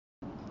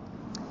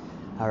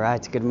All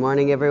right, good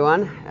morning,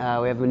 everyone.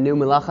 We have a new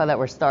Melacha that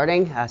we're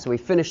starting. So we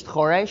finished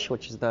Choresh,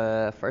 which is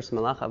the first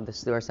Melacha of the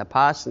Sidur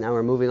Sapas. Now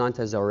we're moving on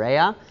to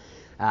Zoraya.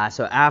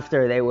 So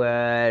after they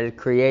would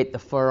create the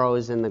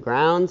furrows in the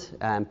ground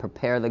and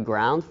prepare the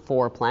ground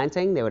for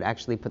planting, they would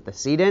actually put the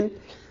seed in.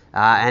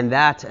 And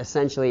that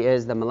essentially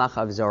is the Melacha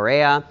of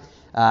Zoraya.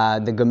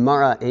 The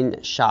Gemara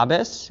in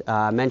Shabbos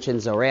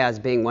mentions Zoraya as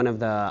being one of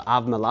the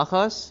Av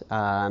Melachos.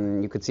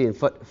 You could see in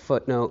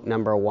footnote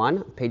number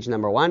 1, page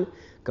number 1.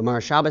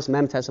 Gemara Shabbos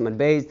Mem Tesamad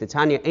Beis the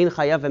Tanya Ein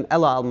Chayavim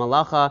Ela Al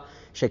Malacha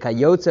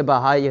Shekayotze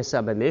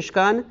Bahayasa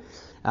B'Mishkan.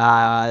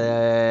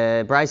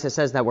 Brisa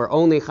says that we're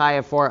only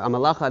chayav for a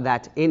malacha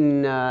that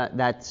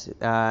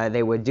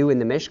they would do in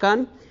the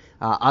Mishkan.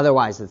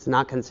 Otherwise, it's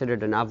not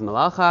considered an av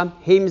malacha.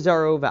 Him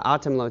zaru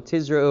ve'atem lo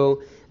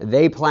tizru.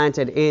 They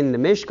planted in the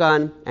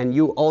Mishkan, and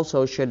you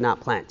also should not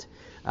plant.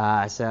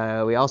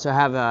 So we also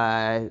have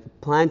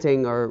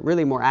planting, or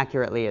really more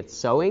accurately, it's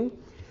sowing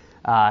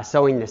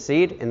the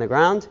seed in the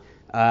ground.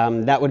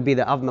 That would be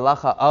the av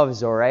malacha of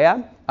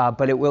Zoraya.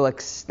 But it will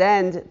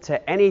extend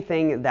to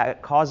anything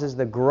that causes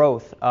the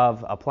growth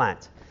of a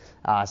plant.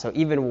 So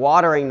even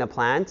watering the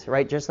plant,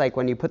 right? Just like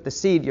when you put the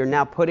seed, you're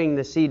now putting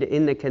the seed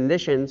in the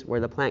conditions where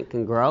the plant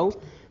can grow.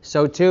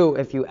 So too,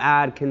 if you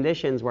add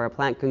conditions where a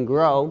plant can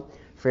grow,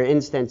 for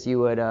instance, you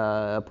would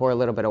pour a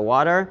little bit of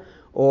water,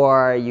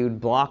 or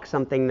you'd block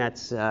something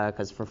that's,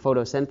 because for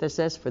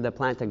photosynthesis, for the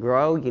plant to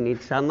grow, you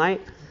need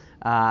sunlight.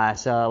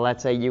 So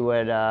let's say you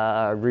would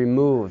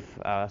remove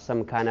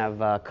some kind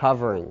of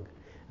covering.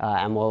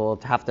 And we'll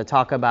have to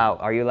talk about,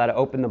 are you allowed to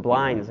open the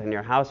blinds in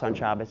your house on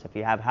Shabbos if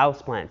you have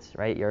house plants,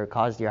 right? You're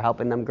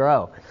helping them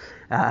grow.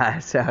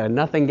 So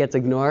nothing gets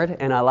ignored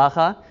in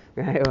halacha,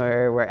 right?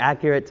 We're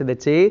accurate to the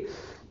T.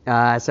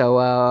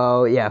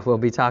 We'll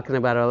be talking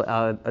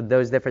about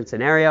those different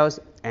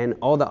scenarios, and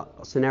all the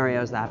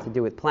scenarios that have to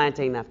do with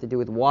planting, that have to do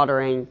with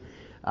watering,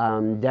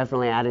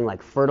 definitely adding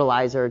like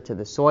fertilizer to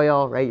the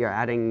soil, right? You're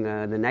adding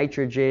the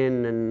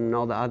nitrogen and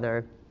all the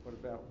other. What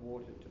about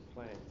water to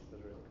plants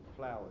that are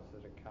flowers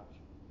that are cut?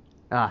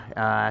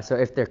 So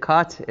if they're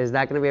cut, is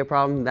that going to be a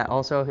problem? That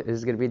also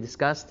is going to be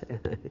discussed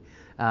in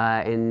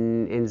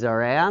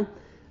Zoraya.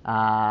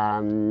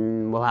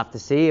 We'll have to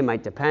see. It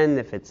might depend.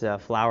 If it's a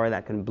flower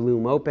that can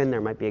bloom open,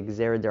 there might be a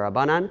Gzera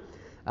Derabanan.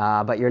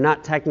 But you're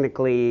not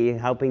technically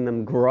helping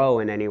them grow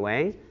in any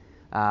way.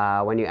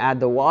 When you add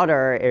the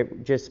water,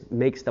 it just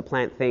makes the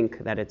plant think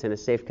that it's in a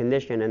safe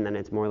condition, and then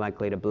it's more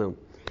likely to bloom.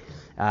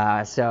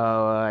 That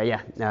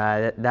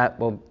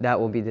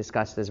will be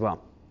discussed as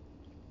well.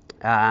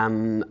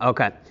 So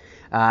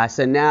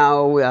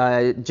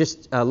now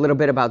just a little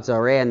bit about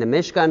Zoraya and the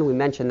Mishkan. We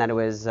mentioned that it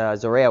was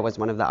Zoraya was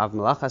one of the Av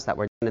Melachas that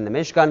were done in the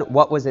Mishkan.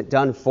 What was it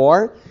done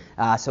for?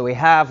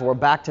 We're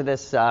back to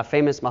this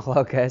famous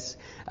Machlokas,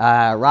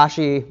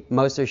 Rashi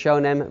Moser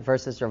Shonim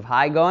versus Rav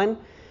Hai Gaon.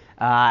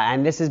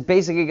 And this is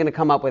basically going to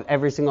come up with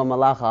every single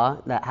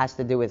malacha that has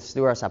to do with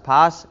Sidur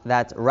Sapas,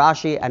 that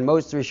Rashi and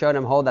most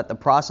Rishonim hold that the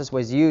process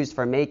was used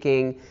for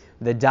making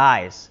the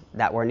dyes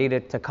that were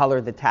needed to color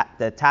the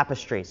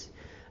tapestries,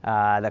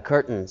 the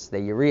curtains, the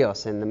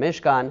urios in the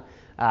Mishkan.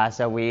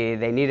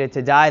 They needed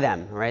to dye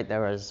them, right?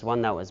 There was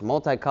one that was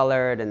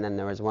multicolored, and then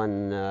there was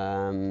one,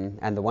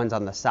 and the ones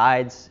on the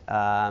sides,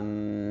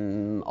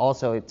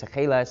 also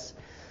techeles.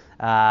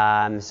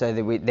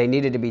 They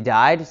needed to be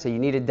dyed. So you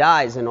needed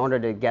dyes in order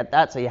to get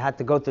that. So you had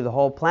to go through the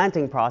whole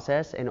planting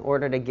process in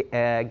order to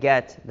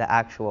get the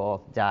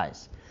actual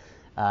dyes.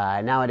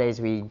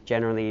 Nowadays we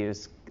generally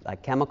use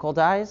like chemical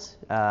dyes,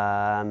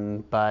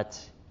 but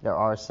there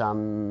are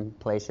some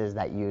places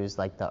that use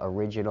like the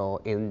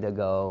original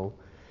indigo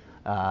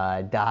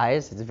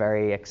dyes. It's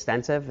very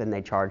extensive, and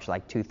they charge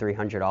like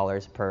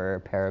 $200-300 per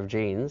pair of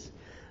jeans.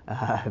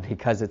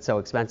 Because it's so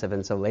expensive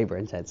and so labor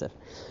intensive.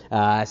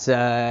 That's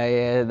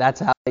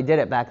how they did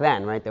it back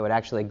then, right? They would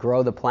actually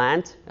grow the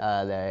plant,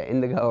 the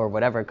indigo or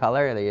whatever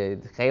color, the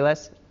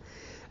cheles,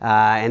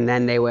 and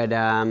then they would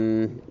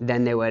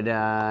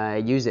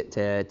use it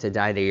to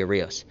dye the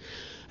urios.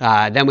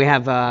 Then we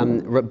have,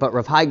 but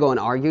Rav Hai Gaon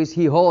argues,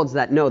 he holds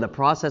that no, the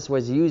process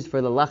was used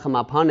for the lechem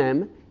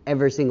apanim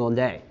every single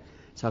day.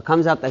 So it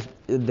comes out that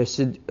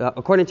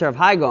according to Rav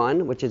Hai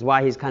Gaon, which is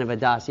why he's kind of a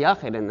das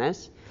yachid in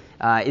this,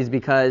 is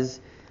because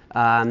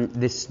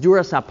the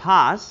Sidur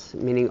Sapas,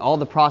 meaning all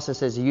the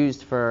processes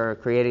used for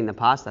creating the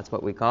pas, that's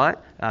what we call it,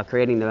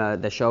 creating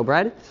the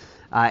showbread,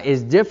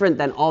 is different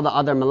than all the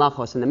other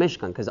melachos in the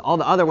Mishkan, because all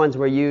the other ones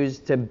were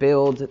used to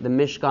build the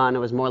Mishkan. It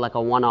was more like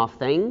a one-off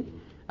thing.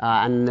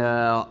 And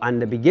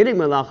the beginning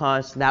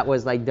melachos, that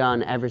was like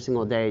done every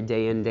single day,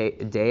 day in,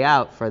 day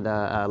out for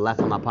the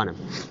lechem apanim.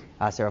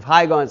 So Rav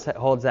Hai Gaon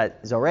holds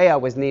that Zoraya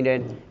was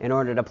needed in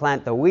order to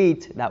plant the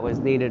wheat that was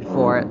needed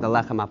for the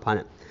lechem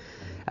apanim.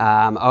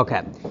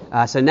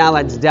 So now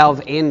let's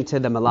delve into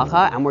the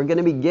melacha, and we're going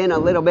to begin a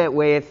little bit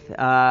with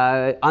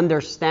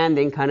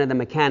understanding kind of the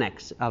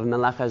mechanics of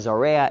melacha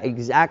Zoraya.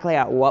 Exactly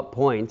at what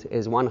point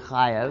is one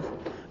chayav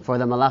for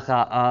the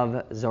melacha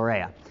of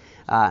Zoraya?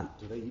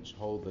 Do they each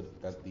hold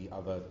that the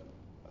other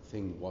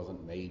thing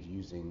wasn't made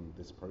using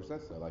this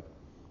process? So like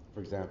for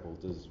example,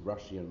 does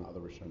Rashi and other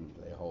Rishonim,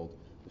 they hold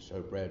the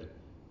showbread,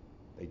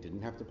 they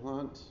didn't have to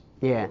plant?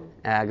 Yeah,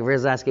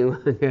 Gavril's asking,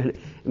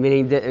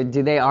 meaning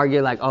do they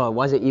argue like, oh, it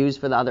wasn't used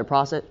for the other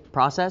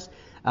process?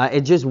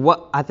 It just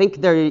I think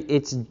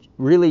it's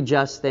really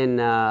just in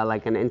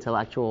like an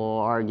intellectual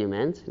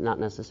argument, not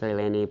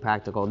necessarily any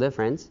practical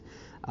difference.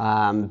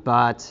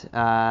 But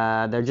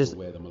they're just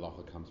where the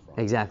Melocho comes from.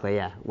 Exactly,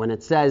 yeah. When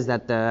it says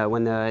that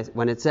when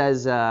it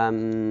says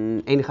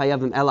Ein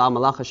chayavim ela al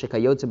malacha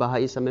shekayotze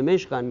b'ha'isa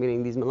mimishkan,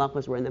 meaning these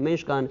malachos were in the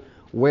Mishkan.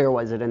 Where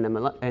was it in the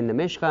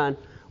Mishkan?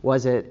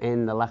 Was it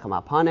in the lechem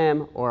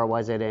apanim, or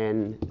was it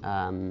in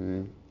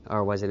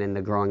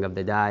the growing of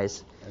the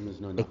dyes? And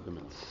there's no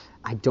nafkamina.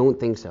 I don't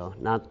think so.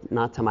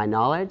 Not to my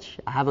knowledge.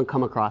 I haven't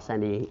come across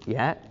any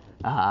yet.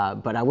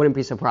 But I wouldn't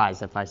be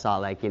surprised if I saw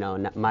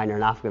minor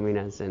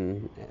nafkaminas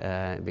in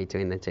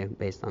between the two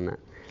based on that.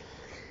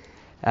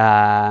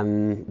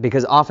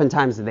 Because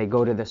oftentimes they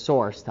go to the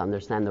source to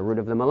understand the root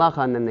of the malacha,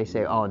 and then they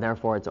say, oh,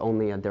 therefore it's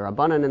only a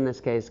derabanan in this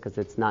case because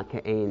it's not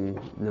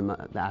ke'ein,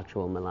 the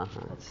actual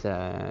malacha.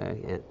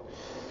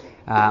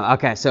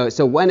 Okay,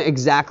 so when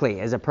exactly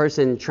is a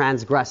person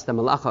transgress the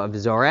malacha of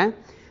zoreh?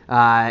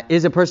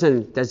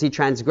 Does he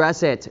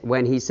transgress it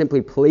when he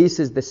simply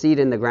places the seed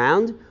in the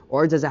ground,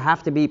 or does it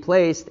have to be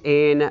placed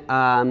in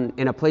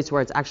a place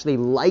where it's actually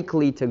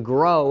likely to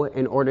grow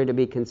in order to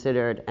be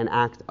considered an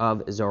act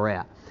of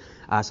zoreh?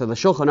 So the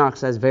Shulchan Aruch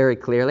says very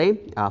clearly,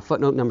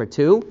 footnote number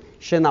 2,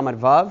 Shin Lamed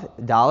Vav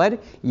Daled,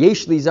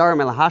 Yesh Lizar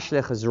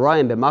Melahashlech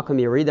Zroyim B'Makom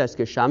Yeridas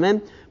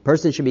Geshamim.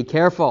 Person should be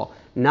careful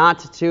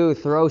not to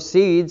throw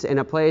seeds in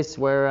a place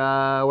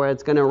where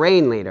it's going to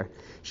rain later.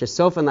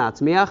 Shesofen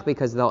la'atzmiach,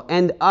 because they'll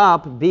end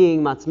up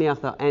being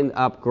matzmiach, they'll end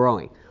up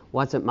growing.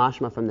 What's it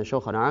mashma from the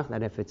Shulchan Aruch?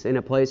 That if it's in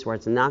a place where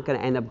it's not going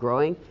to end up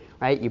growing,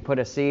 right? You put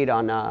a seed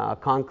on a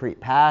concrete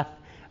path,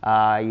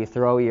 you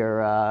throw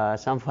your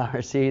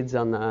sunflower seeds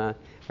on the,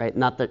 right?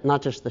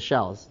 Not just the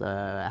shells, it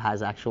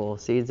has actual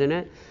seeds in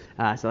it.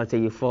 So let's say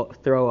you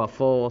throw a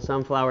full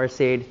sunflower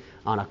seed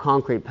on a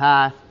concrete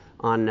path,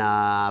 on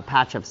a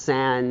patch of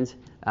sand,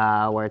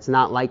 where it's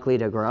not likely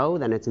to grow,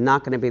 then it's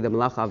not going to be the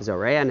melacha of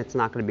Zoraya, and it's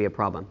not going to be a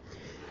problem.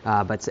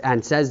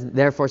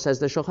 Therefore says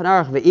the Shulchan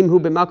Aruch, ve'im hu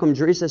b'makom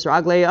drisas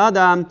raglei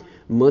adam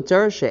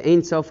mutar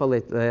she'ein sofa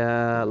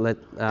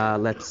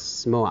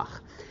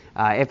letzmoach.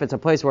 If it's a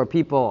place where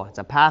it's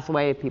a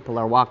pathway, people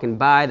are walking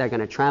by, they're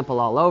going to trample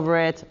all over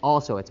it.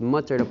 Also, it's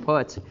mutar to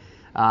put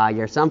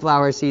your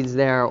sunflower seeds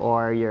there,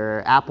 or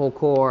your apple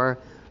core,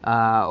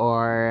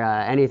 or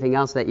anything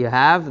else that you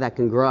have that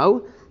can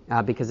grow.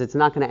 Because it's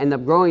not going to end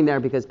up growing there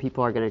because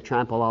people are going to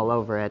trample all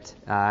over it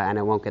and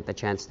it won't get the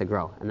chance to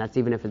grow. And that's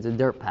even if it's a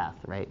dirt path,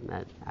 right,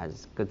 that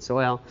has good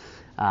soil.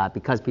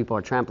 Because people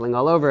are trampling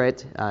all over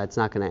it, it's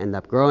not going to end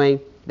up growing.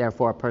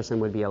 Therefore, a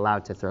person would be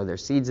allowed to throw their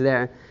seeds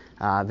there.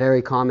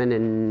 Very common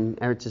in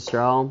Eretz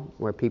Yisrael,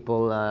 where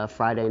people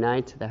Friday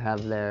night, they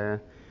have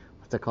their,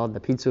 what's it called,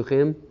 the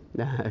pitzuchim,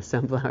 the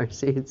sunflower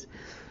seeds.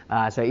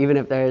 So even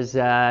if there's,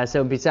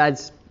 so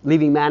besides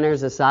leaving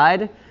manners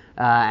aside,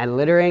 and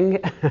littering,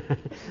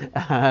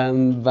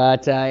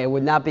 but it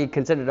would not be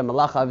considered a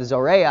malacha of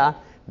Zoraya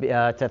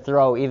to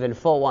throw even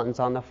full ones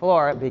on the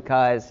floor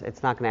because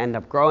it's not going to end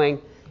up growing,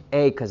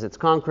 because it's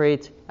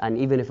concrete, and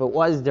even if it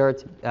was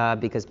dirt,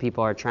 because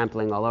people are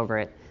trampling all over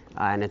it,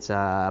 and it's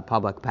a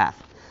public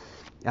path.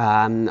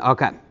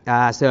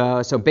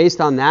 So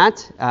based on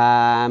that,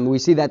 we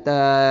see that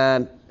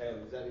the...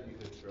 Is that if you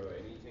could throw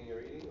anything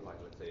you're eating, like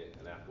let's say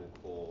an apple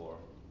core,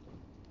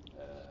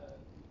 a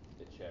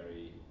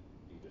cherry,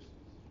 you just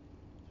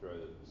throw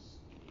the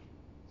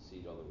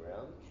seed on the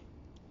ground?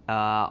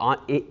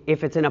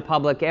 If it's in a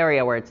public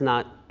area where it's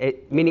not,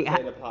 meaning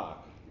in a park,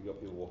 you got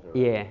people walking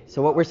around. Yeah.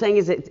 So what we're saying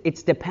is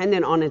it's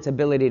dependent on its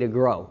ability to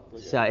grow.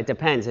 Okay. So it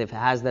depends if it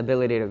has the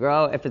ability to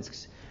grow. If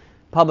it's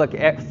public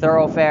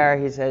thoroughfare,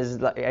 he says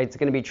it's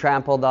going to be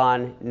trampled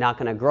on, not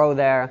going to grow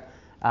there.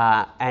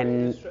 And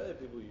in Australia,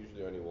 people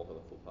usually only walk on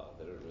the footpath.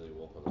 They don't really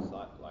walk on the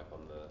site, like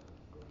on the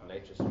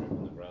nature strip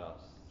on the grass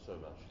so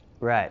much.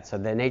 Right. So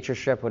the nature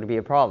strip would be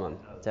a problem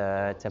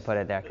to put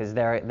it there because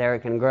there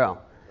it can grow.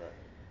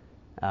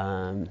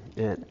 Right.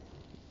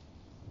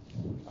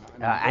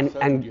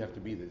 And you have to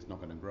be that it's not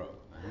going to grow.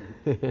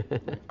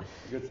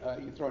 Because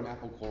you throw an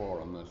apple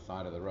core on the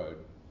side of the road,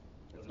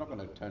 it's not going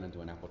to turn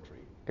into an apple tree.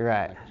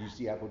 Right. Do you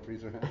see apple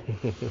trees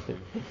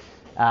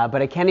around?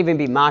 But it can't even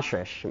be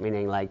mashrish,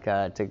 meaning like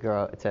to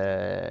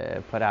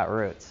put out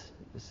roots.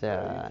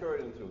 So you throw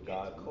it into a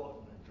garden. Caught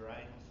in a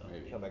drain or something.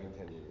 Maybe come back in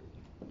 10 years.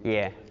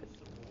 Yeah.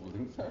 You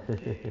think so?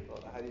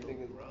 How do you think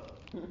it's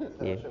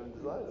Yeah. designed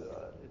it, right?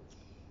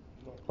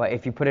 Well,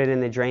 if you put it in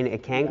the drain,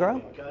 it can grow?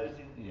 It goes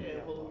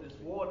in, all this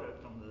water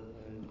from the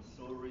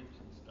sewage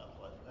and stuff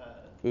like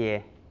that.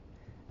 Yeah.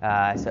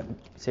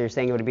 So you're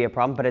saying it would be a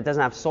problem, but it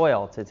doesn't have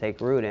soil to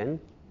take root in.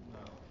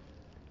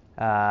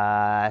 So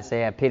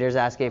yeah, Peter's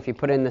asking if you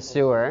put it in the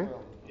sewer.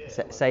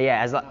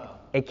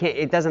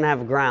 It doesn't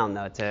have ground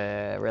though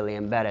to really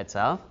embed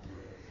itself.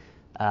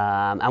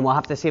 And we'll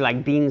have to see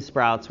like bean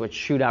sprouts which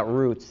shoot out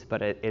roots,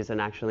 but it isn't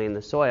actually in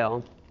the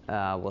soil.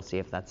 We'll see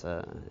if that's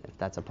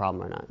a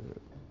problem or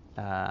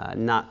not.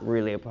 Not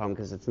really a problem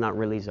because it's not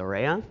really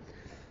Zoraya.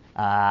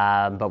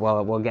 But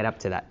we'll get up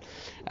to that.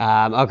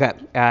 Okay.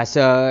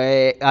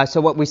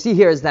 So what we see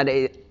here is that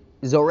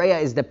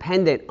Zoraya is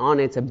dependent on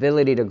its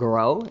ability to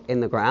grow in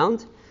the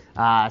ground.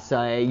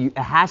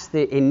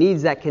 It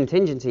needs that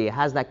contingency. It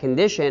has that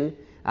condition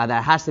that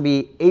it has to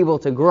be able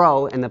to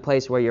grow in the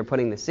place where you're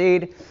putting the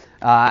seed,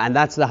 and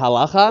that's the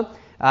halacha.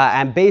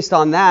 And based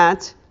on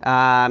that,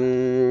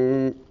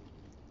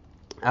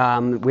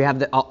 we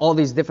have all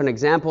these different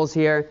examples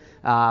here.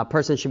 A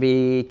person should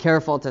be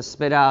careful to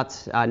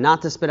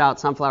not to spit out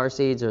sunflower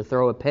seeds or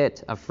throw a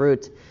pit of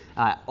fruit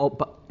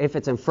if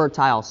it's in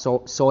fertile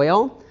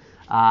soil.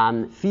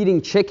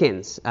 Feeding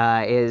chickens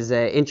is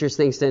an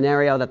interesting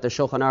scenario that the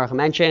Shulchan Aruch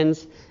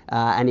mentions,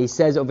 and he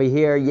says over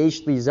here,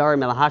 Yesh li zar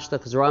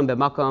melahashtach zram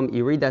b'makom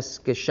iridas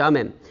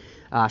geshamim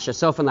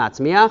shesofen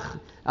latzmiach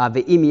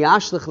ve'im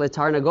yashlich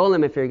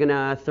letarnagolim. If you're going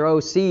to throw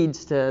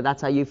seeds,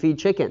 that's how you feed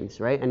chickens,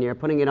 right? And you're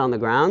putting it on the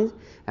ground,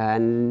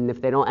 and if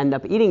they don't end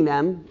up eating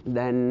them,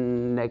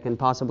 then they can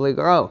possibly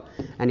grow.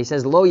 And he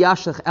says, Lo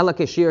yashlich ela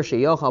keshir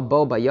sheyochal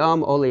bo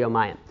bayom o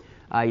liyomayim.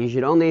 You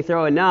should only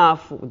throw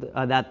enough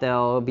that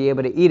they'll be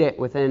able to eat it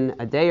within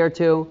a day or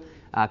two,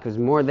 because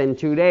more than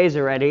 2 days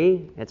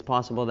already, it's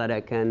possible that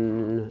it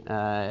can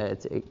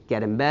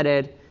get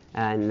embedded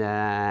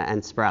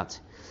and sprout.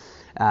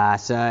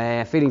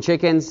 So feeding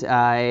chickens,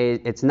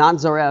 it's not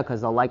Zoraya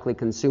because they'll likely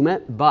consume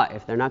it, but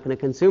if they're not going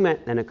to consume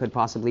it, then it could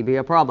possibly be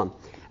a problem.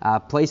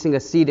 Placing a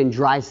seed in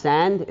dry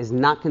sand is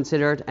not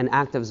considered an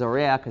act of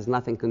Zoraya because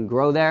nothing can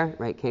grow there,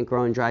 right? Can't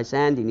grow in dry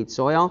sand, you need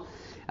soil.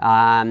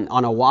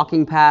 On a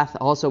walking path,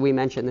 also we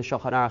mentioned in the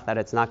Shulchan Aruch that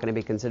it's not going to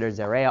be considered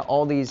Zoraya.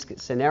 All these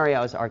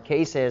scenarios are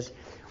cases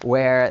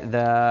where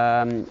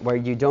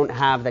you don't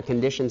have the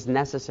conditions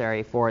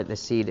necessary for the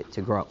seed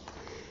to grow.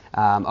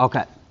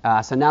 Okay,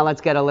 so now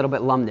let's get a little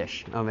bit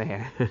lumdish over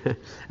here.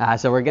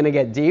 So we're going to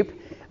get deep.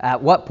 At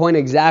what point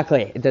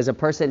exactly does a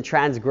person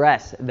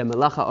transgress the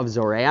melacha of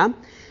Zoraya?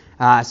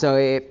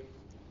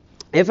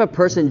 If a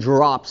person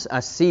drops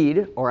a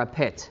seed or a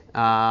pit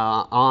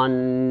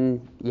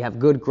you have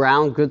good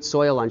ground, good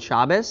soil on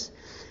Shabbos,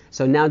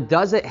 so now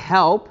does it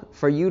help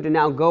for you to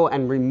now go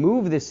and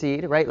remove the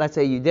seed, right? Let's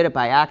say you did it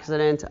by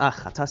accident,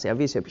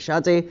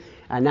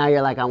 and now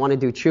you're like, I want to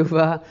do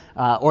tshuva,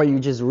 or you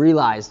just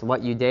realized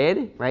what you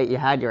did, right? You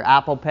had your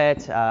apple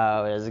pit, it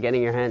was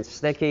getting your hands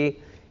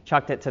sticky,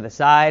 chucked it to the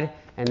side,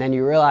 and then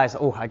you realize,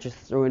 oh, I just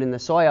threw it in the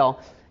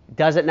soil.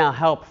 Does it now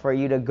help for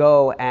you to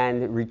go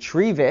and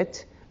retrieve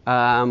it?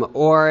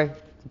 Or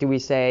do we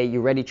say you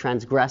already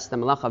transgressed the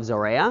melach of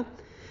Zoraya?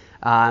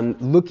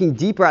 Looking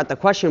deeper at the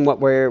question, what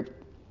we're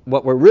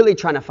really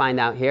trying to find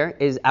out here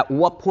is at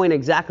what point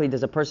exactly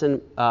does a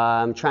person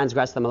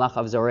transgress the melach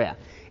of Zoraya?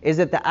 Is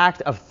it the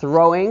act of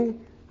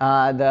throwing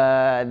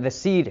the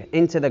seed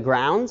into the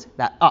ground?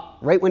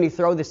 Right when you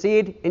throw the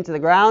seed into the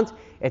ground,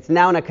 it's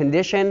now in a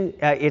condition,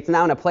 it's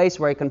now in a place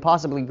where it can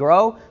possibly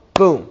grow.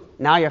 Boom!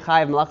 Now you're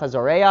chayav melach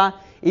Zoraya.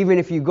 Even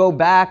if you go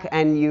back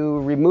and you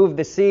remove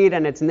the seed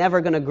and it's never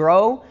going to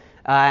grow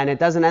and it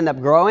doesn't end up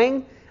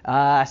growing,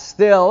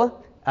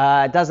 still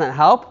it doesn't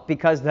help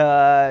because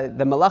the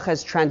melacha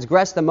has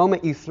transgressed the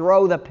moment you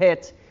throw the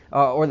pit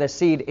or the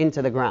seed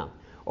into the ground.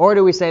 Or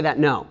do we say that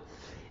no?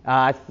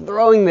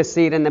 Throwing the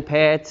seed in the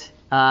pit,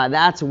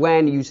 that's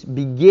when you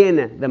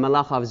begin the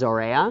melacha of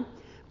Zoraya,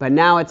 but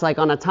now it's like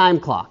on a time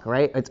clock,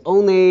 right? It's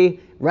only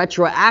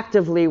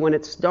retroactively when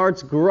it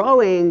starts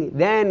growing,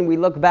 then we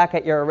look back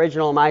at your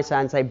original Maisa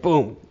and say,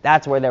 boom,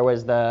 that's where there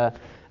was the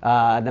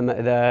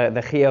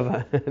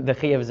Chiyav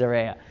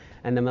Zoraya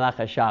and the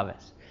Melacha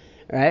Shabbos.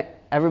 Right?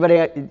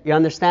 Everybody, you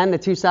understand the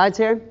two sides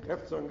here?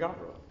 Hefzer and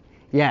Gavra.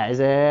 Yeah, is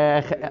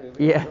it?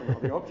 Yeah.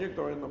 The object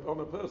or on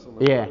the person.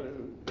 Yeah.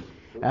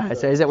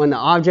 So is it when the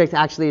object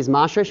actually is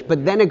mashrish,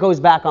 but then it goes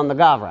back on the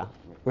Gavra,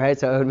 right?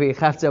 So it would be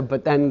Hefzer,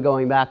 but then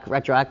going back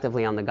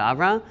retroactively on the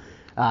Gavra.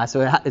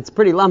 So it's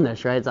pretty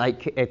lumdish, right?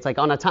 It's like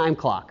on a time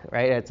clock,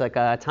 right? It's like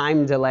a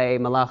time delay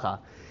malacha,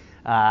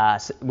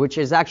 which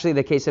is actually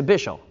the case of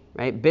bishul,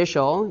 right?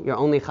 Bishul, you're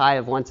only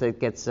chayav once it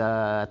gets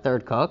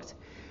third cooked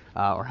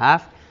or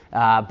half,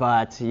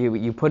 but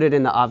you put it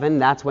in the oven.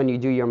 That's when you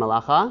do your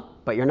malacha,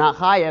 but you're not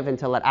chayav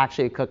until it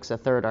actually cooks a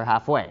third or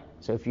halfway.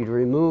 So if you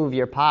remove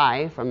your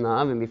pie from the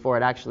oven before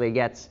it actually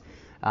gets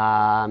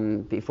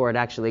Michael ben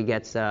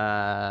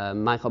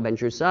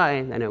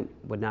Drusai, then it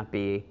would not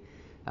be.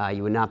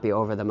 You would not be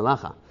over the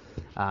melacha.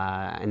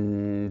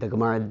 And the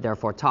Gemara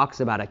therefore talks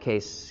about a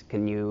case,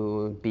 can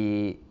you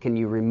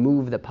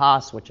remove the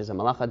pas, which is a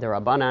melacha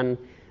derabanan,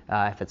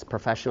 if it's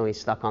professionally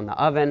stuck on the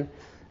oven,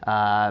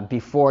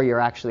 before you're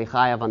actually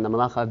chayav on the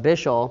melacha of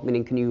bishul,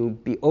 meaning can you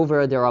be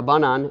over a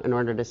derabanan in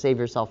order to save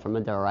yourself from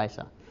a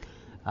deraisa?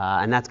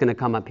 And that's going to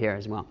come up here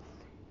as well.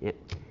 Yeah.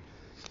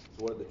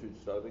 What are the two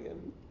tzad again?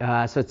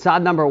 So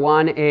tzad number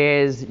one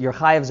is your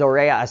chayav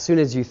Zoraya as soon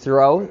as you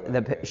throw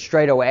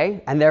straight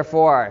away, and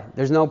therefore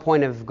there's no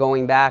point of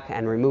going back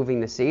and removing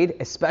the seed,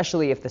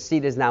 especially if the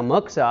seed is now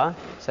muksa.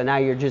 So now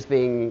you're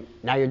doing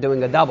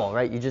a double,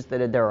 right? You just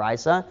did a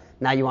deraisa.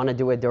 Now you want to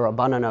do a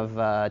durabanan of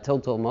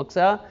tiltul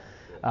muksa,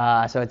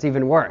 so it's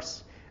even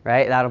worse,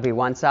 right? That'll be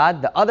one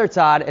tzad. The other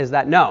tzad is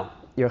that no,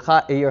 you're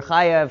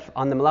chayev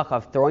on the melacha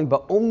of throwing,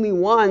 but only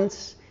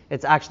once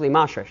it's actually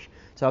mashrish.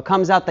 So it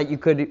comes out that you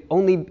could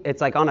only, it's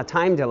like on a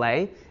time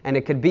delay, and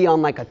it could be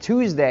on like a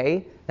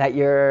Tuesday that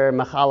you're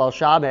machal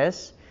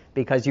Shabbos,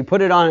 because you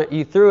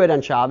threw it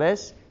on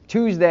Shabbos.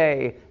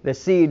 Tuesday, the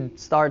seed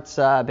starts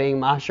being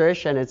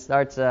mashrish, and it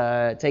starts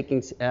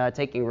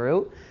taking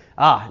root.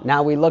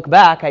 Now we look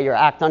back at your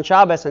act on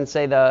Shabbos and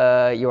say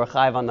you were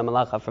chayev on the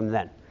melacha from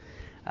then.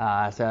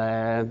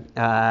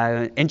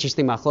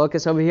 Interesting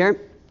machlokas over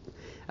here.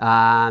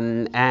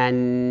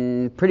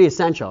 And pretty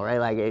essential, right?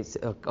 Like, it's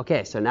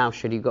okay. So now,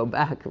 should you go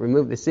back,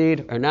 remove the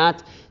seed or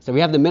not? So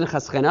we have the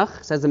Minchas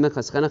Chinuch. Says the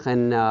Minchas Chinuch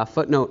in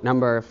footnote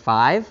number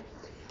 5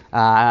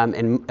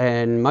 in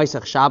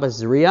Moisech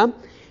Shabbos Zoraya.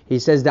 He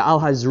says the Al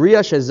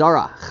Hazriya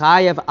Shezara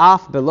Chayev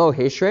Af Below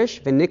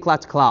Hishrish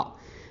V'Niklat Klal.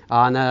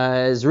 On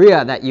a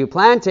Zoraya that you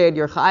planted,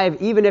 you're chayev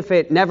even if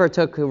it never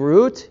took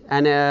root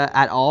and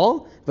at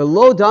all. The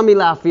low dami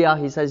la'afiyah,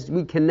 he says,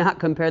 we cannot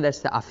compare this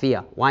to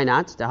afiyah. Why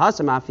not? To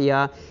hasam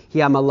afiyah,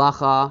 hiya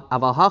malacha,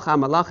 aval hacha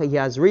malacha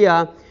hiya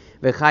zriya,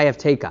 v'chayev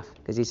tekaf.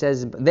 Because he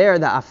says there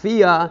the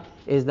afiyah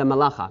is the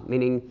malacha,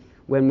 meaning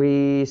when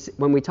we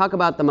talk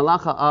about the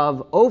malacha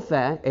of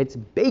ofe, it's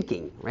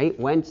baking, right?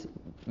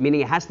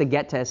 Meaning it has to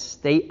get to a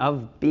state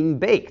of being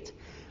baked.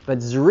 But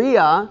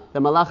zriya,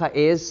 the malacha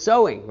is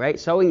sowing, right?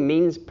 Sowing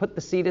means put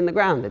the seed in the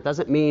ground. It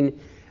doesn't mean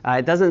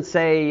it doesn't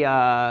say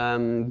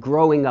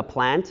growing a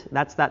plant.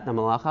 That's not the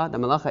malacha. The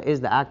malacha is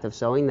the act of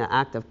sowing, the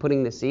act of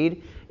putting the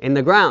seed in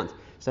the ground.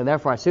 So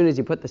therefore, as soon as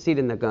you put the seed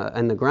in the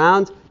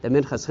ground, the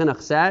Minchas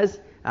Chinuch says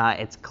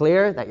it's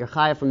clear that you're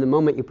chayav from the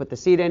moment you put the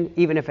seed in,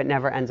 even if it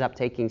never ends up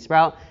taking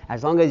sprout.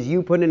 As long as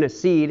you put in a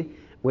seed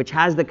which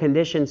has the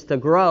conditions to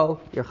grow,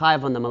 you're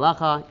chayav on the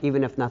malacha,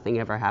 even if nothing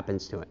ever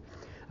happens to it.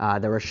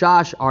 The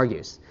Rashash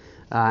argues,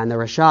 and the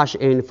Rashash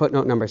in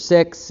footnote number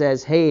 6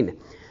 says, "Hein."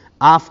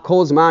 Af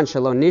kolzman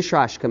shalom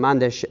nishrash kaman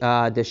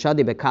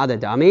deshadi bekada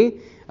dami.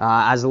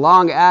 As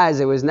long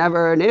as it was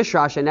never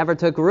nishrash, it never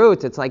took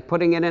root. It's like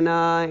putting it in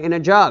a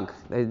jug.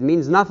 It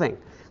means nothing.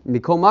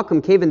 Mikol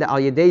makom kevin de al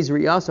yedei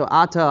zriya so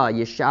ata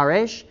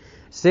yisharesh.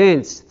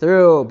 Since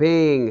through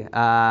being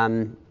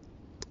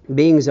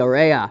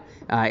Zoraya,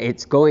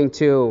 it's going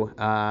to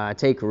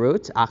take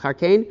root. Achar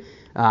kein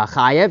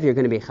chayev, you're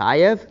going to be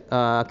chayev.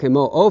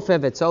 Kemo ofe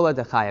v'tzola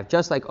de chayev,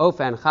 just like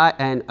ofe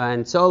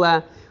and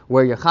tzola,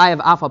 where you're chayev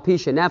afal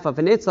pisha nefa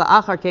v'nitzla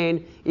achar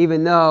kein,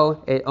 even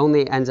though it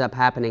only ends up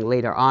happening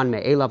later on,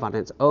 me'elav on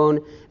its own.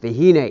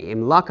 V'hine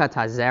im laka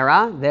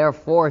tazera,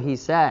 therefore he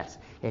says,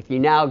 if you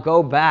now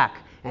go back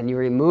and you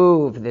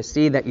remove the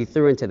seed that you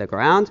threw into the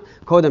ground,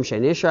 kodem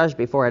shenishrash,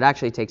 before it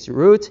actually takes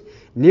root,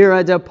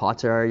 nira de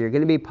potter, you're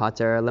going to be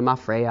potter,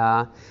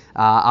 lemafreya,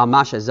 al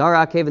masha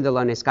zara, kevin de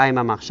lo niskayim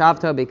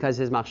machshavto, because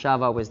his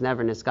machshava was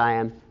never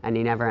niskayim, and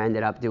he never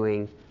ended up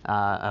doing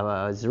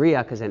a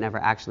zriya, because it never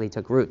actually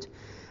took root.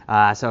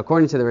 So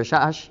according to the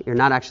Rashash, you're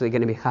not actually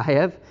going to be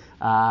chayev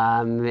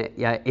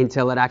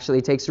until it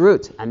actually takes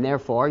root, and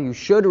therefore you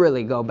should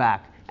really go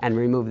back and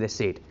remove the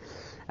seed.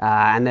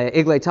 And the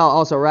Iglei Tal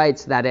also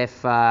writes that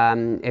if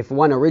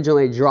one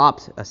originally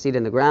dropped a seed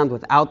in the ground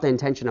without the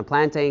intention of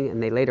planting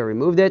and they later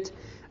removed it,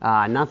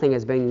 nothing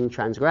has been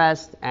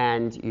transgressed,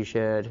 and you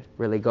should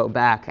really go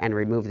back and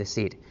remove the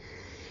seed.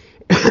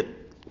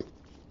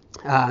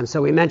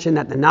 So we mentioned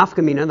that the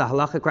nafkamina, the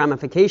halachic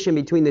ramification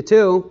between the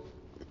two,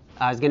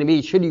 is going to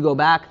be, should you go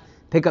back,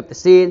 pick up the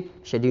seed?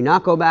 Should you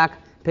not go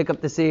back, pick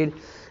up the seed?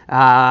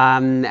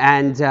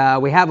 And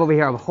we have over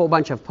here a whole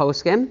bunch of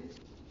poskim.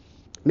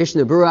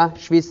 Mishnah Berurah,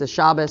 Shvisa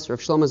Shabbos, Rav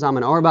Shlomo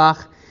Zalman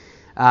Auerbach.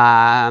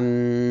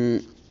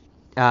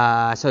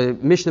 So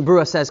Mishnah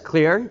Berurah says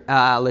clear.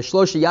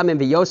 L'shlosha yamim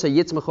v'yosa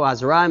yitzmachu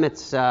azraim.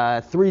 It's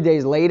 3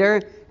 days later.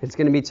 It's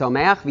going to be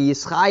Tomeach.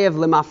 V'yischayev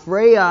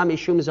lemafreya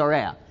mishum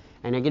Zoraya.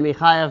 And you're going to be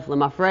chayev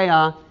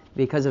lemafreya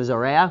because of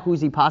Zoraya.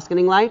 Who's he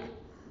paskening like?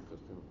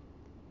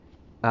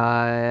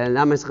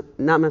 Not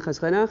Minchas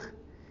Chinuch.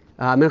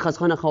 Minchas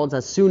Chinuch holds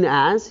as soon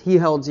as. He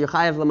holds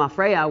Yechayev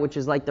Lemafreya, which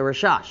is like the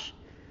Rashash.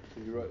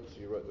 So you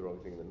wrote the wrong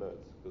thing in the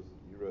notes, because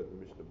you wrote the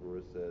Mishnah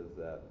Berurah says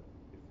that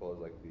it follows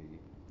like the...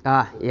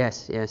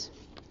 Yes.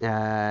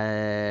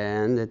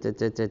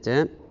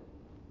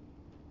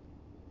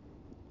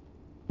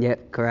 Yeah,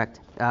 correct.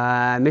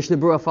 Mishnah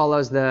Berurah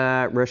follows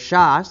the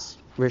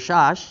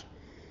Rashash.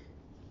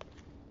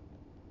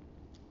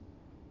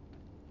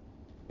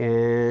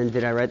 And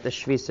did I write the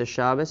Shvisa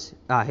Shabbos?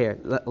 Here,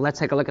 let's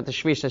take a look at the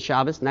Shvisa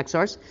Shabbos. Next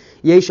source.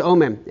 Yesh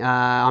Omim,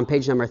 on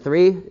page number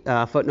 3,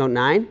 footnote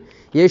 9.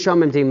 Yesh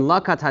Omim dim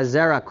lakat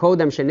hazera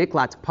kodem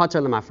sheniklat pater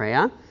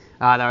lemafreya.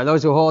 There are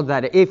those who hold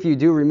that if you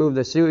do remove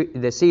the seed,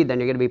 then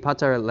you're going to be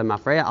pater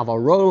lemafreya. Aval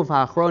rov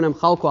ha'achronim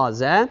chalku al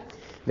zeh.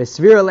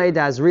 V'svirale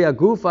dazriya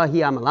gufa hi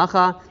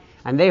amalacha.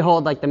 And they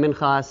hold like the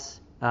Minchas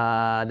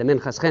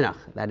Chinuch,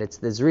 that it's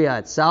the zriya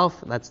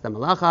itself, that's the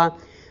malacha.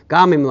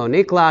 Gamim lo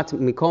niklat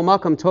mikol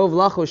makom tov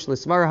lachush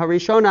l'svara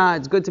harishona.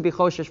 It's good to be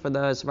choshesh for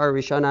the svara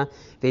harishona.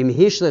 Ve'im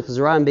hishlich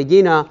zra'im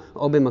begina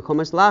o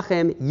b'makomas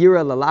lachem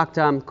yira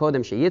lalaktam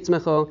kodem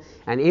sheyitzmechu.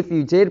 And if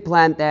you did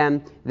plant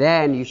them,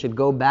 then you should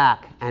go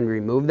back and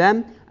remove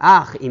them.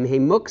 Ach im he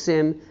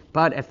muksim.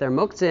 But if they're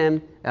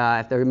muksim,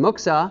 if they're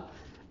muksa,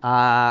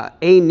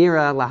 ein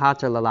nira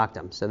lahater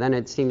lalaktam. So then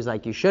it seems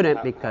like you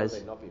shouldn't because. How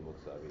would they not be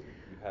muksa?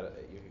 I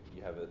mean,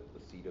 you have the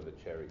seed of a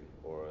cherry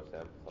or a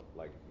sample,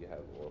 like you have,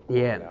 or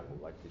an apple,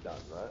 like you done,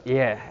 right?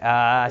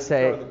 Yeah. And you throw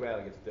it on the ground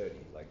and it's dirty.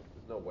 Like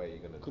there's no way you're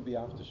gonna. Could be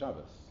after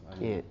Shabbos. I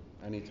mean,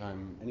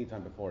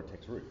 anytime before it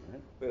takes root,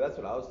 right? But that's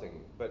what I was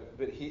thinking. But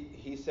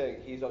he's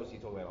saying, he's obviously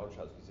talking about on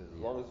Shabbos. He says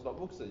as long as it's not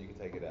muksa, you can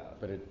take it out.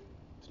 But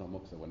it's not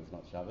muksa when it's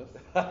not Shabbos.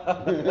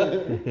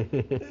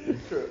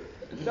 True.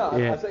 No,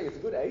 I'm saying it's a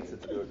good eight to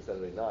do it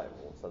Saturday night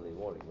or Sunday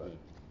morning, but.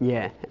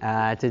 Yeah,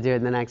 to do it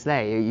the next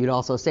day, you'd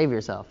also save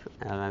yourself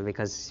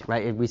because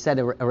we said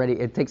already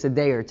it takes a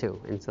day or two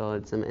until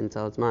it's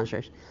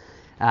mashresh.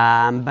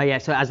 But yeah,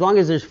 so as long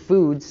as there's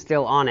food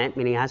still on it,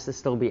 meaning it has to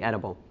still be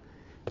edible,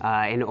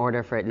 in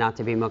order for it not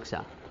to be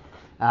muksa.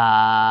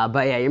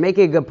 But yeah, you're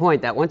making a good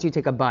point that once you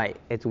take a bite,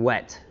 it's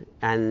wet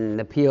and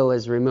the peel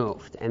is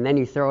removed, and then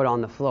you throw it on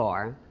the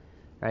floor,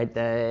 right?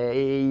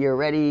 You're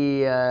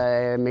already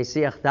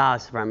mesiach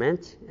das from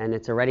it, and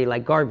it's already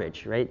like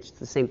garbage, right? It's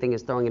the same thing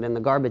as throwing it in the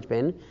garbage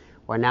bin,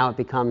 where now it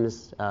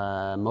becomes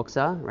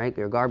muksa, right?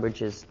 Your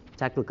garbage is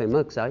technically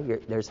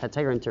muksa. There's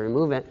heterim to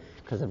remove it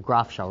because of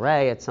graf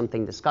shalrei. It's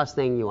something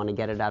disgusting. You want to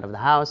get it out of the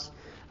house.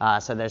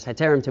 So there's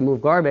heterim to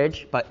move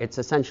garbage, but it's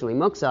essentially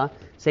muksa.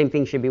 Same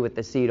thing should be with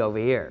the seed over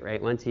here,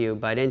 right? Once you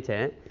bite into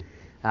it.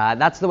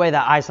 That's the way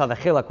that I saw the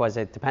chiluk was.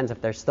 It depends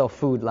if there's still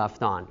food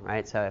left on,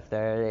 right? So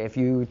if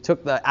you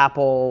took the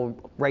apple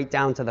right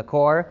down to the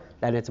core,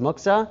 then it's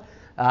muksa.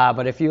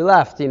 But if you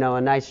left,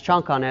 a nice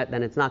chunk on it,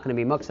 then it's not going to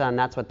be muksa, and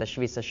that's what the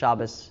Shvisa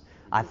Shabbos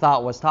I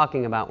thought was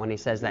talking about when he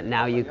says that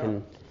now you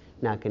can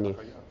you?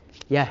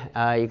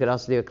 Yeah, you could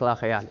also do a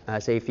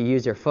kalachayad. So if you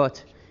use your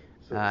foot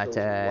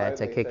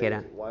to kick it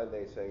out. Why are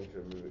they saying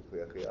to remove it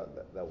kalachayad?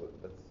 That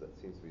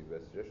seems to be the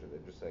best suggestion.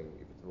 They're just saying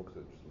if it's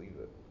muksa, just leave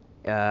it.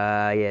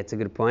 Yeah, it's a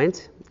good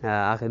point.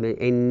 I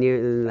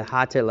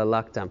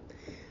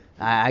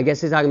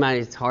guess he's talking about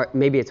it's hard.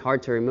 Maybe it's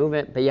hard to remove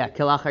it, but yeah,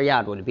 kilachar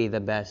yad would be the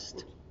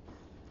best.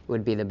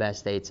 Would be the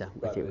best eitzah.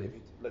 Right,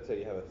 let's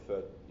say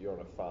you're on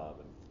a farm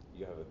and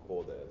you have a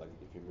core there. Like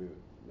if you move it,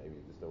 maybe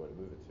there's nowhere to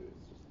move it to.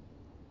 It's just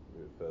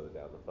move it further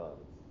down the farm.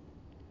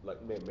 Like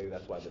maybe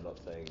that's why they're not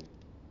saying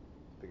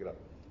pick it up.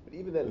 But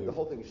even then, the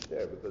whole thing is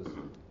there because.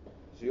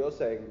 So you're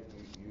saying,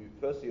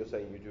 firstly you're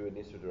saying you do an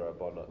Isra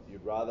D'Rabbanan.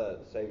 You'd rather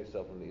save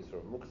yourself from the Isra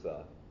of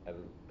Muksa and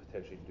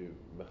potentially do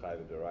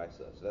Mechayv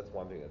D'Oraisa. So that's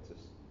one thing that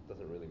just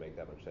doesn't really make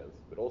that much sense.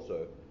 But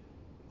also,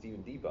 it's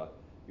even deeper.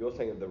 You're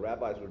saying that the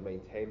rabbis would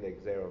maintain the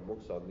Gzera of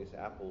Muksa on this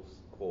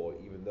apple's core,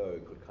 even though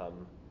it could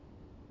come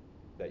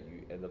that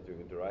you end up doing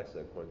a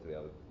D'Oraisa according to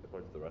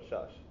the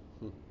Rashash.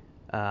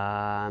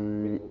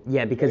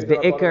 Yeah, because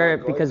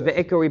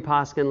be'ikr we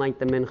paskin like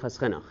the minchas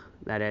chinuch,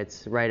 that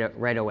it's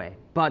right away.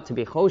 But to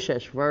be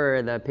choshesh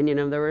for the opinion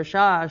of the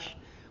Rashash,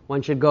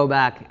 one should go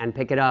back and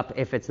pick it up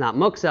if it's not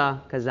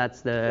muksa, because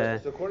that's the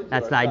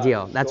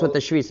ideal. That's what the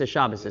Shvisa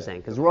Shabbos is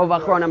saying. Because rov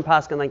achronim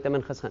paskin like the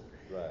minchas chinuch.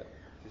 Right.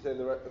 So you're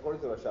saying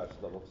according to the Rashash,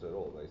 it's not muksa at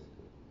all,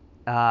 basically.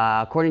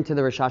 According to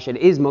the Rashash, it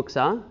is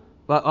muksa.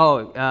 But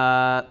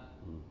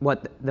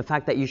what the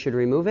fact that you should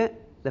remove it?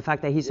 The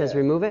fact that he says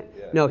remove it?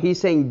 Yeah. No, he's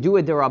saying do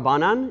a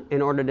derabanan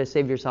in order to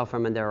save yourself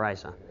from a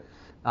deraisa,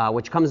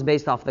 which comes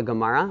based off the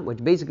Gemara,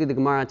 which basically the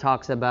Gemara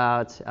talks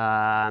about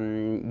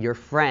your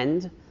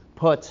friend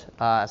put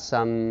like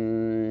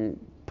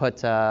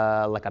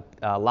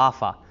a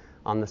lafa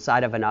on the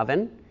side of an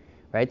oven,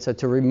 right? So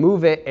to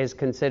remove it is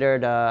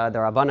considered, the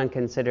Rabbanan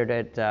considered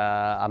it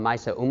a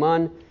maisa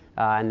uman,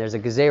 and there's a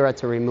gezerah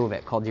to remove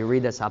it called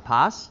yeridas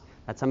hapas.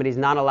 That somebody's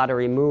not allowed to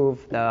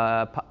remove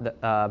the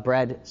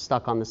bread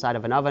stuck on the side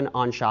of an oven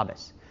on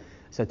Shabbos.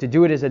 So to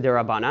do it is a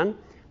derabanan.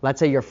 Let's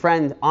say your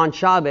friend on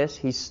Shabbos,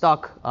 he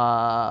stuck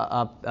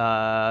a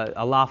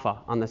lafa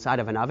on the side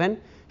of an oven.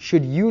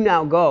 Should you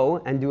now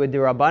go and do a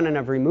derabanan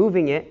of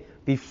removing it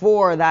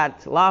before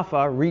that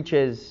lafa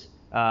reaches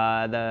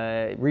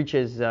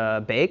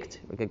baked,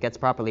 it gets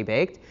properly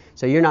baked?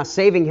 So you're now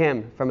saving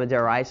him from a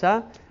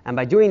deraisa, and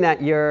by doing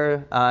that,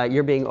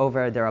 you're being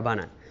over a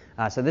derabanan.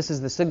 So this is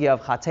the sugya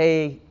of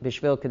chatei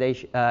b'shvil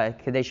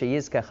kadesha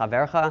yizke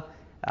chavercha.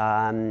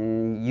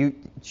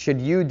 Should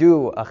you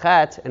do a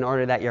chet in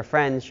order that your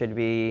friend should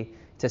be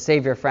to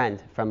save your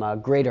friend from a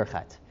greater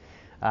chet?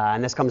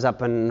 And this comes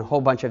up in a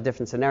whole bunch of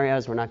different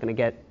scenarios. We're not going to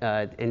get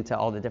into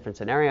all the different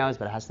scenarios,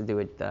 but it has to do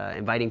with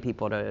inviting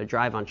people to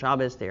drive on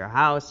Shabbos to your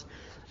house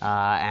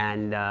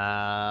and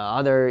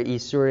other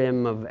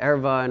isurim of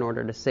erva in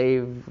order to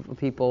save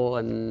people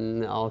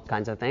and all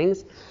kinds of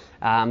things.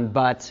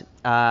 But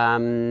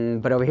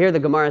over here the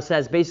Gemara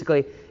says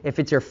basically if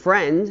it's your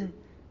friend,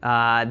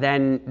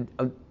 then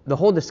the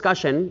whole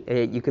discussion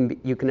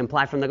you can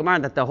imply from the Gemara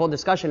that the whole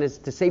discussion is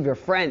to save your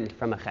friend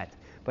from a chet.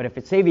 But if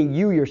it's saving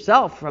you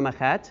yourself from a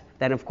chet,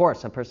 then of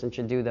course a person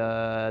should do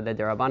the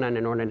derabanan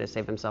in order to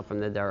save himself from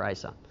the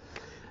deraisa.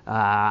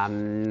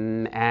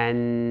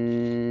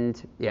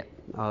 And yeah,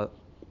 I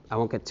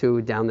won't get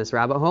too down this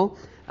rabbit hole.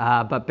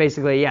 But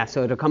basically, yeah,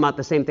 so it'll come out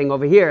the same thing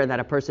over here, that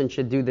a person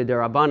should do the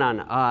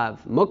derabanan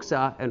of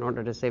muksa in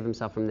order to save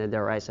himself from the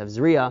deraisa of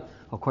zriya,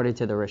 according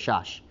to the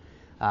Rishash.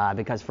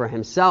 Because for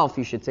himself,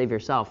 you should save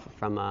yourself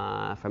from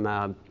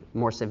a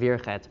more severe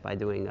chet by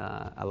doing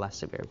a less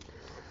severe.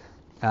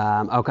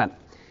 Okay.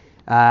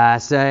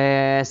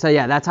 So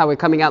yeah, that's how we're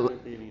coming out.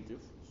 Would there be any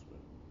difference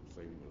with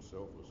saving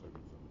yourself or saving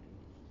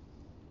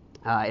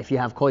somebody else? If you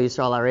have Kol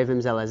Yisrael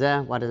Arevim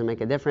Zelazeh, why does it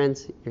make a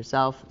difference?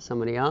 Yourself,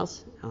 somebody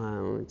else?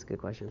 It's a good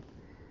question.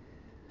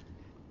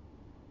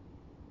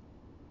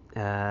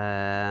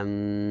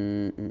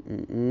 I'm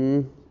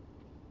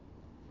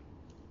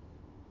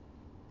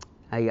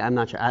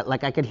not sure.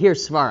 I could hear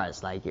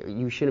svaras, like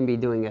you shouldn't be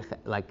doing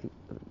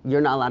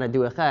you're not allowed to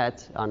do a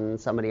chet on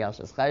somebody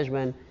else's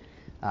cheshbon,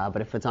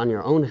 but if it's on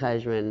your own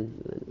cheshbon.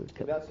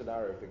 In that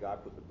scenario, if the guy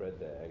put the bread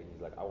there and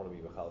he's like, I want to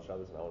be Mechal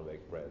Shabbos and I want to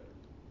make bread,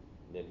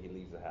 and then he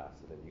leaves the house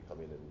and then you come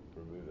in and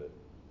remove it,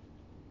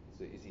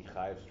 so is he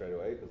chayiv straight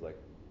away? Because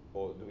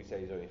or do we say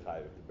he's only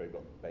chayiv if the bread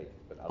got baked?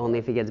 But Only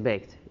if he gets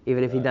baked.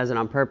 Even if he does it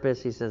on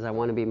purpose, he says, I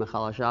want to be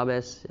Mechal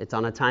Shabbos, it's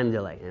on a time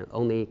delay.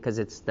 Only because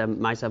it's the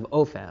Maisa of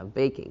Opheh, of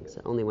baking. So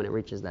only when it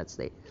reaches that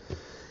state.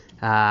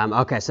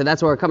 Okay, so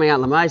that's where we're coming out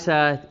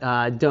Lamaisa.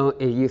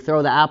 If you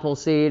throw the apple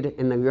seed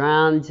in the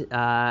ground,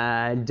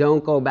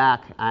 don't go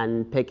back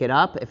and pick it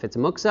up if it's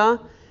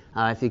muksa.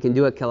 If you can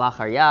do it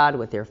kilachar yad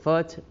with your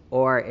foot,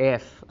 or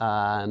if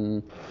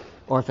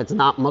it's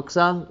not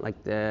muksa, like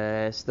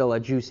still a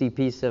juicy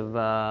piece of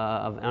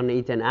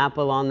uneaten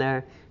apple on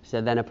there, so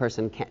then a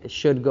person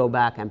should go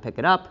back and pick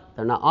it up.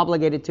 They're not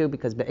obligated to,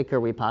 because be'ikr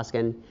we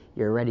paskin,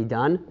 you're already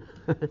done,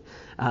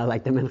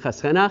 like the Minchas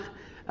Chinuch,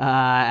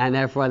 and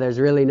therefore there's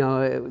really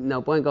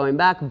no point going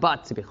back.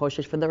 But to be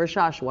choshesh for the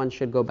Rishash, one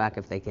should go back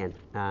if they can.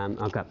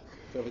 Okay.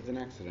 So if it's an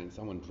accident,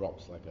 someone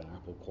drops like an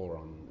apple core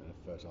on a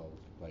fertile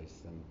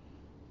place, then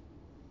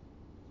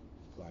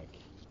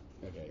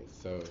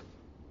so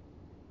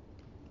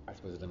I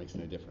suppose it makes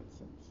no difference.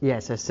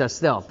 Yes, so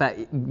still,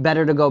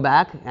 better to go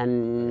back,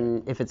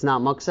 and if it's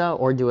not muksa,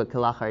 or do it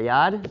kilachar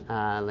yad,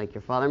 like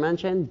your father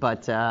mentioned.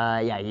 But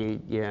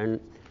you're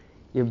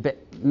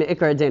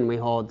me'ikar din, we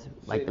hold,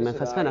 like the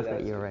Minchas Chinuch,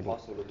 that you're already.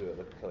 It's possible to do it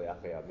like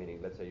kilachar yad,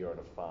 meaning let's say you're on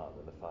a farm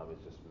and the farm is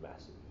just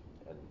massive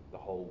and the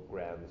whole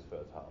ground is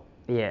fertile.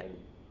 Yeah. And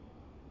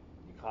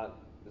you can't.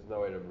 There's no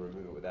way to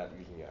remove it without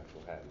using your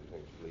actual hand. You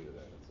can just leave it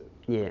there. That's it.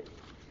 Yeah.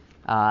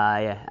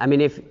 I mean,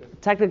 if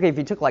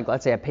you took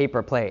let's say a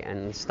paper plate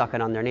and stuck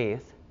it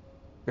underneath,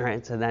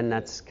 right? So then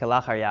that's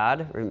kilachar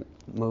yad,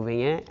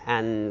 removing it,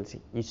 and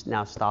you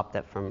now stopped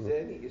it from. Is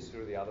there any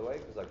issue the other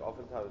way? Because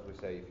oftentimes we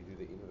say if you do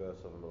the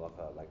inverse of a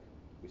melacha,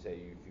 we say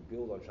if you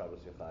build on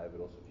Shabbos you're chayav, but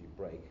also if you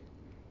break.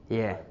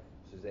 Yeah.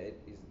 So is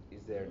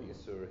there an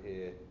issue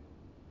here?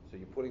 So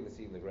you're putting the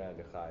seed in the ground,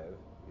 you're chayav.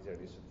 Is there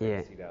an issue to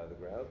take the seed out of the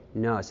ground?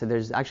 No. So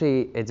there's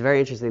actually, it's very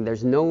interesting.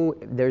 There's no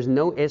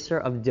isser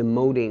of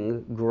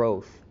demoting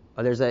growth.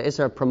 There's an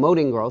isser of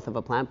promoting growth of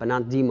a plant, but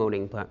not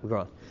demoting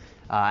growth.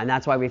 And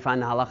that's why we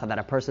find the halacha that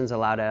a person's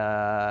allowed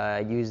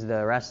to use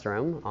the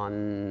restroom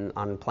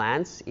on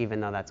plants,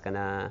 even though that's going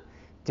to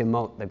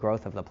demote the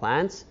growth of the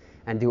plants,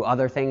 and do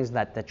other things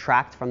that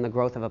detract from the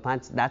growth of a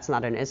plant. That's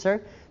not an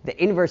isser.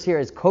 The inverse here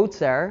is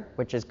kotzer,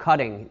 which is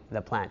cutting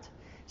the plant.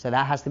 So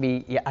that has to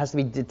be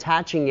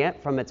detaching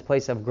it from its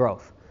place of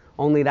growth.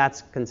 Only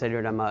that's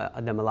considered the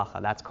melacha.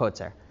 That's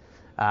kotzer.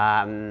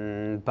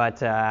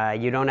 But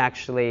you don't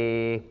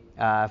actually,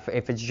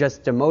 if it's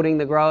just demoting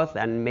the growth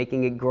and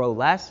making it grow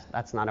less,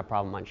 that's not a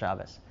problem on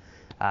Shabbos.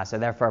 So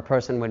therefore a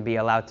person would be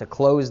allowed to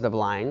close the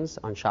blinds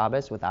on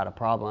Shabbos without a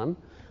problem.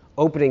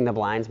 Opening the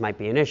blinds might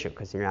be an issue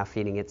because you're not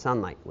feeding it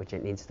sunlight, which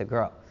it needs to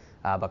grow.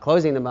 But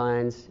closing the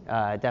blinds,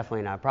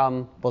 definitely not a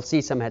problem. We'll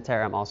see some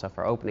heterim also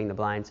for opening the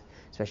blinds,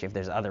 especially if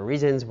there's other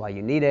reasons why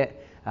you need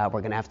it.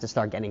 We're going to have to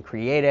start getting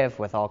creative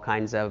with all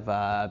kinds of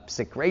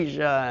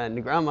psikresha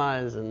and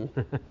grandmas and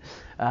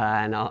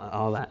and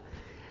all that.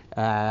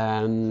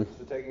 So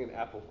taking an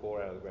apple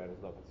core out of the ground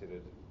is not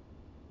considered.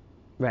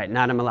 Right,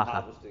 not a melacha.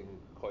 Harvesting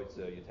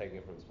koitzer, you're taking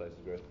it from its place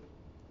of growth.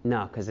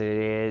 No, because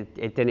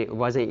it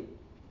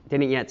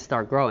didn't yet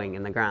start growing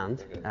in the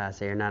ground,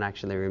 so you're not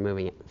actually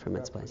removing it from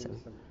its place. Some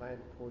plant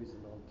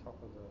poison on top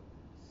of the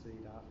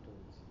seed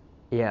afterwards.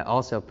 Yeah,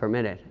 also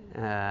permitted.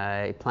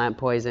 Plant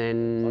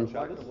poison.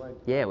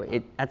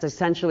 That's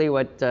essentially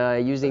what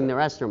using the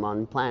restroom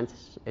on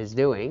plants is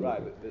doing.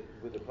 Right, but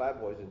with the plant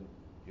poison,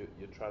 you're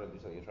trying to do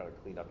something. You're trying to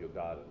clean up your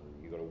garden.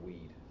 You've got a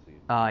weed.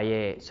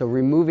 So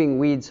removing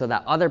weeds so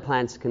that other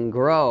plants can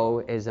grow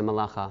is a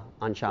melacha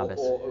on Shabbos.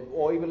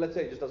 Or even let's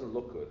say it just doesn't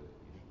look good.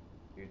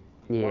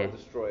 You want to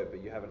destroy it,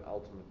 but you have an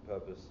ultimate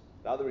purpose.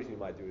 The other reason you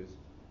might do is,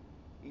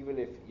 even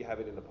if you have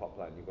it in a pot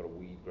plant, you've got a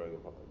weed growing in a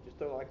pot plant, just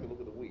don't like the look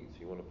of the weed,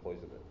 so you want to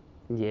poison it.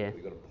 Yeah.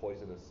 You've got a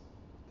poisonous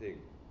thing.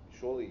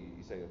 Surely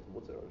you're saying it's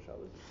mutter on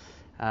Shabbos?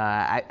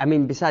 I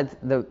mean, besides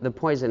the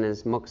poison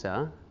is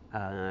muksa,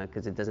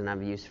 because it doesn't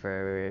have use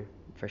for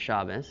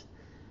Shabbos.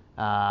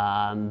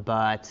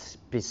 But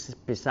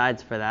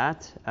besides for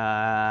that,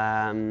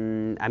 I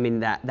mean,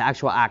 the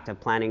actual act of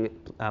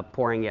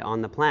pouring it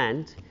on the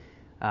plant,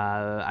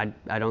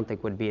 I don't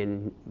think would be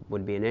an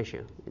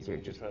issue. You're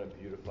just trying to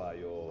beautify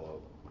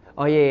your.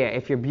 Oh yeah.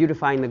 If you're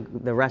beautifying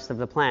the rest of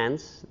the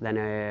plants, then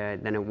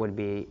it would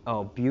be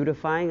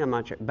beautifying. I'm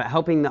not sure, but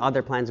helping the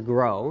other plants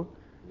grow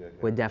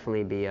would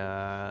definitely be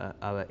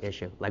a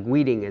issue. Like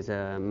weeding is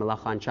a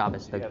melacha on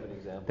Shabbos. Do you have an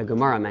example? The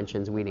Gemara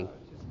mentions weeding.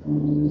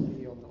 On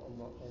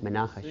the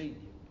Menachash. seed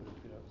you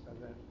put up, so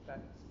that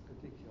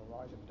particular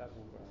item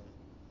doesn't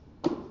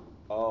grow.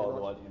 Oh,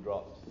 the one you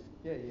dropped.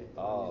 Yeah, the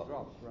one you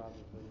drop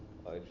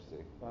Oh,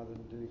 interesting. rather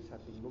than doing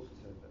something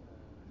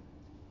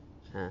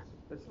muktzah.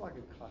 It's like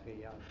a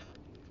klachiyat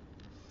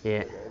idea.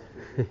 Yeah.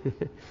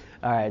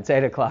 All right, it's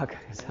 8 o'clock,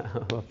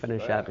 so we'll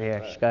finish up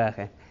here.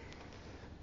 Shkoyach.